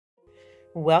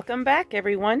Welcome back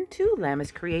everyone to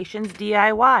Lammas Creations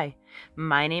DIY.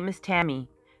 My name is Tammy.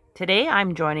 Today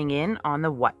I'm joining in on the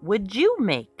What Would You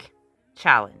Make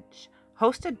challenge,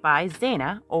 hosted by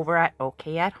Zaina over at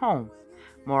OK at Home.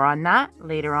 More on that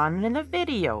later on in the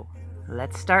video.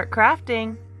 Let's start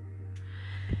crafting.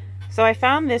 So I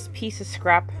found this piece of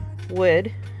scrap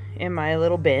wood in my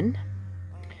little bin.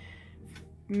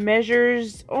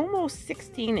 Measures almost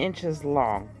 16 inches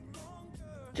long,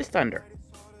 just under.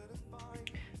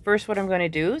 First, what I'm going to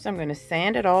do is I'm going to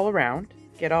sand it all around,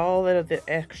 get all of the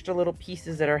extra little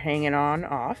pieces that are hanging on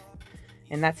off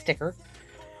in that sticker.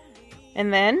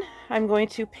 And then I'm going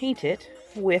to paint it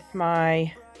with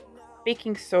my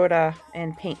baking soda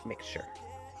and paint mixture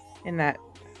in that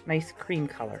nice cream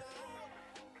color.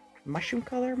 Mushroom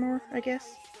color more, I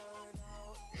guess.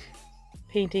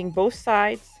 Painting both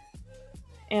sides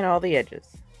and all the edges.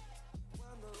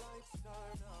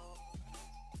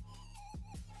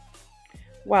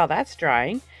 While that's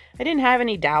drying, I didn't have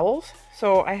any dowels,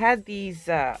 so I had these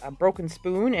a broken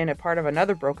spoon and a part of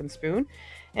another broken spoon,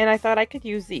 and I thought I could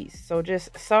use these. So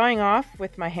just sawing off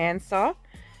with my hand saw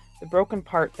the broken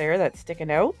part there that's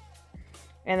sticking out,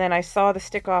 and then I saw the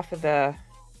stick off of the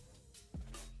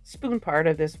spoon part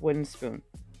of this wooden spoon.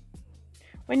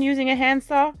 When using a hand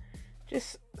saw,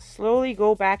 just slowly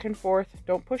go back and forth.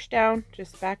 Don't push down,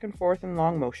 just back and forth in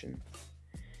long motion.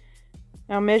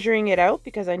 Now measuring it out,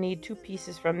 because I need 2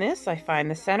 pieces from this, I find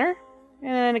the center,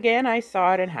 and then again I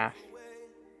saw it in half.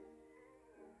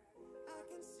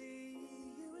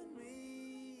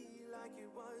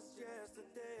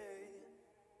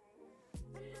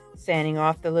 Sanding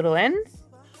off the little ends,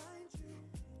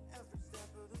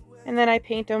 and then I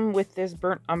paint them with this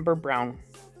burnt umber brown.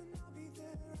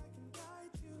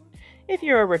 If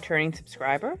you're a returning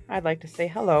subscriber, I'd like to say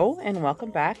hello and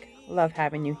welcome back. Love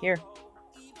having you here.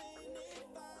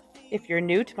 If you're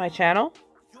new to my channel,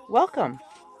 welcome.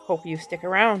 Hope you stick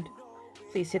around.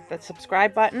 Please hit that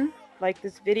subscribe button, like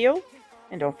this video,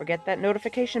 and don't forget that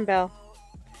notification bell.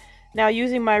 Now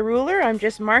using my ruler, I'm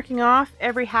just marking off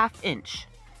every 1/2 inch.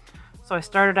 So I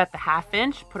started at the 1/2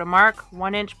 inch, put a mark,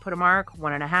 1 inch, put a mark,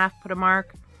 1 1/2, put a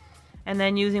mark. And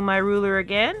then using my ruler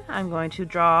again, I'm going to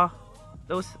draw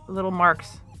those little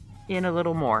marks in a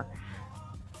little more.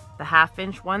 The 1/2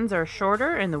 inch ones are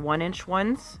shorter and the 1 inch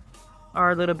ones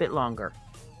are a little bit longer.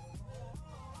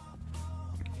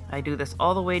 I do this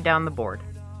all the way down the board.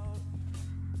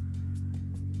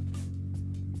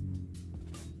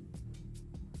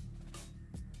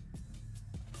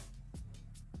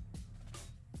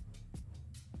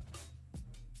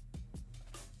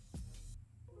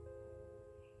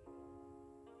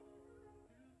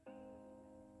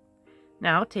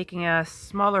 Now taking a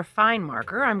smaller fine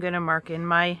marker, I'm going to mark in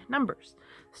my numbers.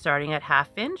 Starting at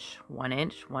 1/2 inch, 1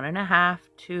 inch, 1 1/2,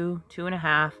 2, 2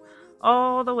 1/2,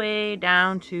 all the way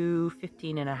down to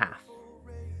 15 1/2.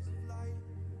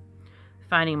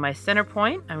 Finding my center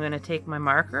point, I'm going to take my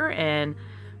marker and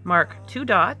mark 2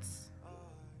 dots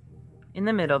in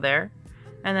the middle there,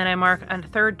 and then I mark a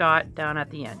 3rd dot down at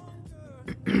the end.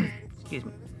 Excuse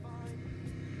me.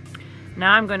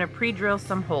 Now I'm going to pre-drill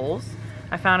some holes.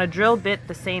 I found a drill bit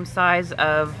the same size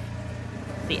of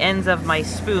the ends of my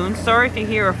spoon. Sorry if you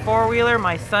hear a 4-wheeler.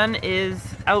 My son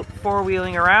is out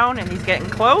 4-wheeling around and he's getting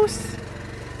close.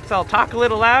 So I'll talk a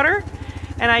little louder.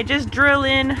 And I just drill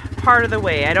in part of the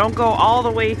way. I don't go all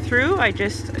the way through. I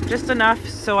just enough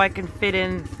so I can fit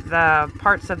in the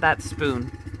parts of that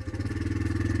spoon.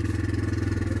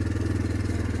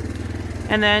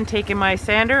 And then taking my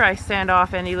sander, I sand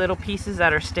off any little pieces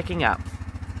that are sticking up.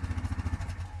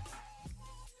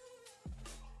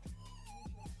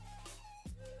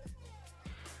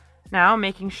 Now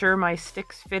making sure my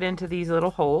sticks fit into these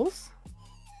little holes.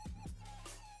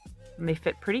 And they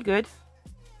fit pretty good.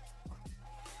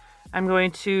 I'm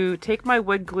going to take my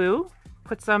wood glue,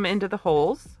 put some into the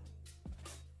holes.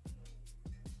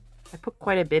 I put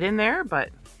quite a bit in there, but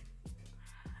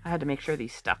I had to make sure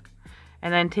these stuck.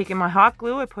 And then taking my hot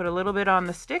glue, I put a little bit on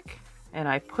the stick and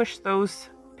I push those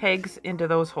pegs into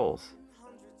those holes.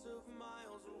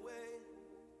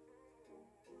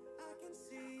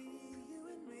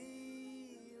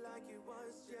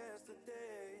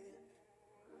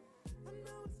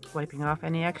 Wiping off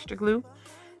any extra glue.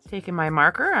 Taking my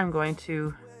marker, I'm going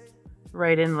to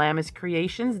write in Lammas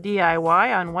Creations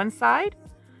DIY on one side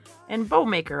and Bow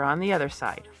Maker on the other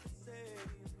side.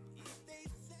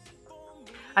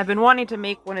 I've been wanting to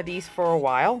make one of these for a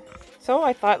while, so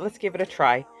I thought let's give it a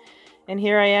try. And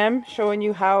here I am showing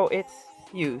you how it's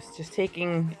used. Just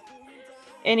taking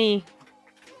any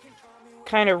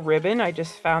kind of ribbon. I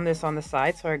just found this on the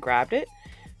side, so I grabbed it,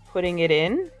 putting it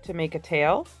in to make a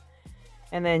tail.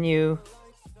 And then you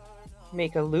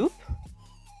make a loop.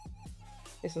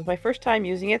 This was my first time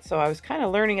using it, so I was kind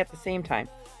of learning at the same time.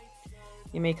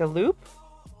 You make a loop.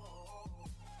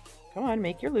 Come on,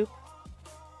 make your loop.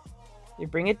 You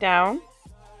bring it down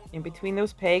in between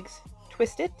those pegs,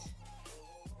 twist it,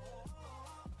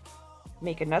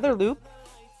 make another loop.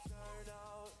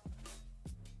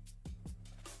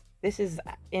 This is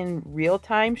in real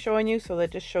time showing you, so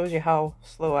that just shows you how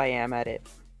slow I am at it.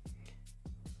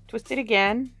 Twist it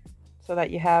again so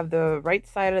that you have the right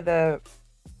side of the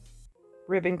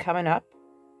ribbon coming up,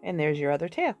 and there's your other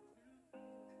tail.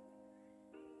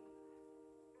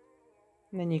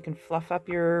 And then you can fluff up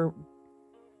your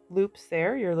loops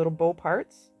there, your little bow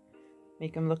parts.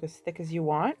 Make them look as thick as you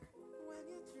want.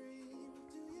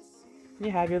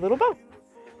 You have your little bow.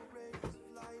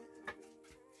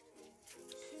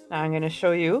 Now I'm going to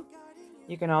show you.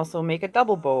 You can also make a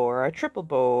double bow or a triple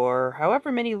bow or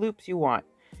however many loops you want.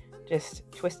 Just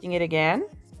twisting it again,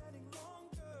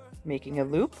 making a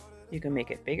loop. You can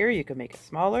make it bigger, you can make it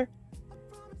smaller.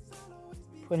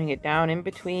 Putting it down in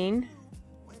between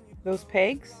those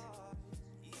pegs.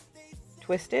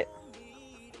 Twist it.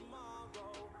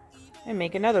 And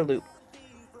make another loop.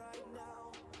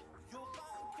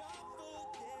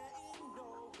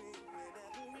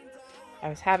 I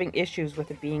was having issues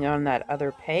with it being on that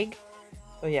other peg.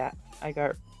 So yeah, I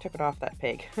took it off that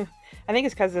peg. I think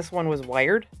it's because this one was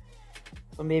wired.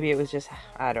 So maybe it was just,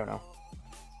 I don't know.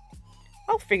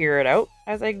 I'll figure it out.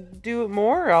 As I do it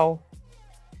more, I'll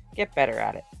get better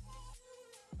at it.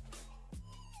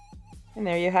 And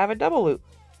there you have a double loop.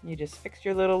 You just fix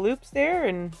your little loops there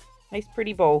and nice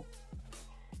pretty bow.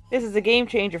 This is a game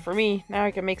changer for me. Now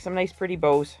I can make some nice pretty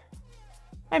bows.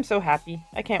 I'm so happy.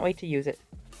 I can't wait to use it.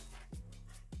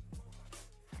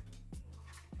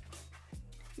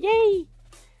 Yay!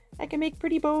 I can make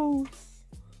pretty bows.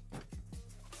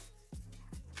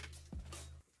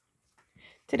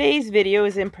 Today's video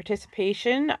is in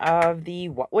participation of the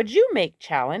What Would You Make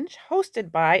challenge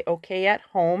hosted by OK at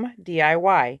Home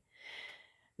DIY.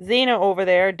 Zena over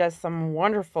there does some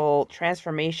wonderful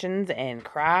transformations and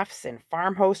crafts and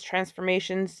farmhouse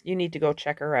transformations. You need to go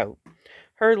check her out.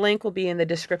 Her link will be in the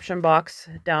description box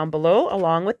down below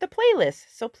along with the playlist.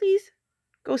 So please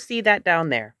go see that down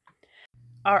there.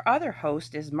 Our other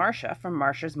host is Marsha from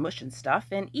Marsha's Mush and Stuff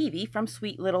and Evie from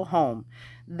Sweet Little Home.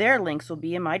 Their links will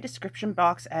be in my description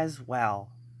box as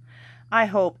well. I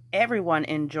hope everyone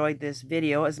enjoyed this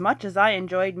video as much as I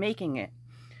enjoyed making it.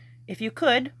 If you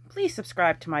could, please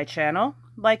subscribe to my channel,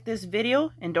 like this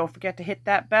video, and don't forget to hit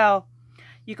that bell.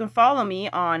 You can follow me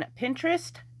on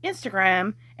Pinterest,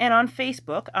 Instagram, and on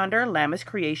Facebook under Lammas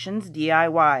Creations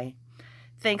DIY.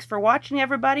 Thanks for watching,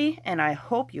 everybody, and I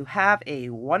hope you have a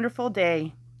wonderful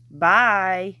day.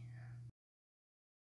 Bye!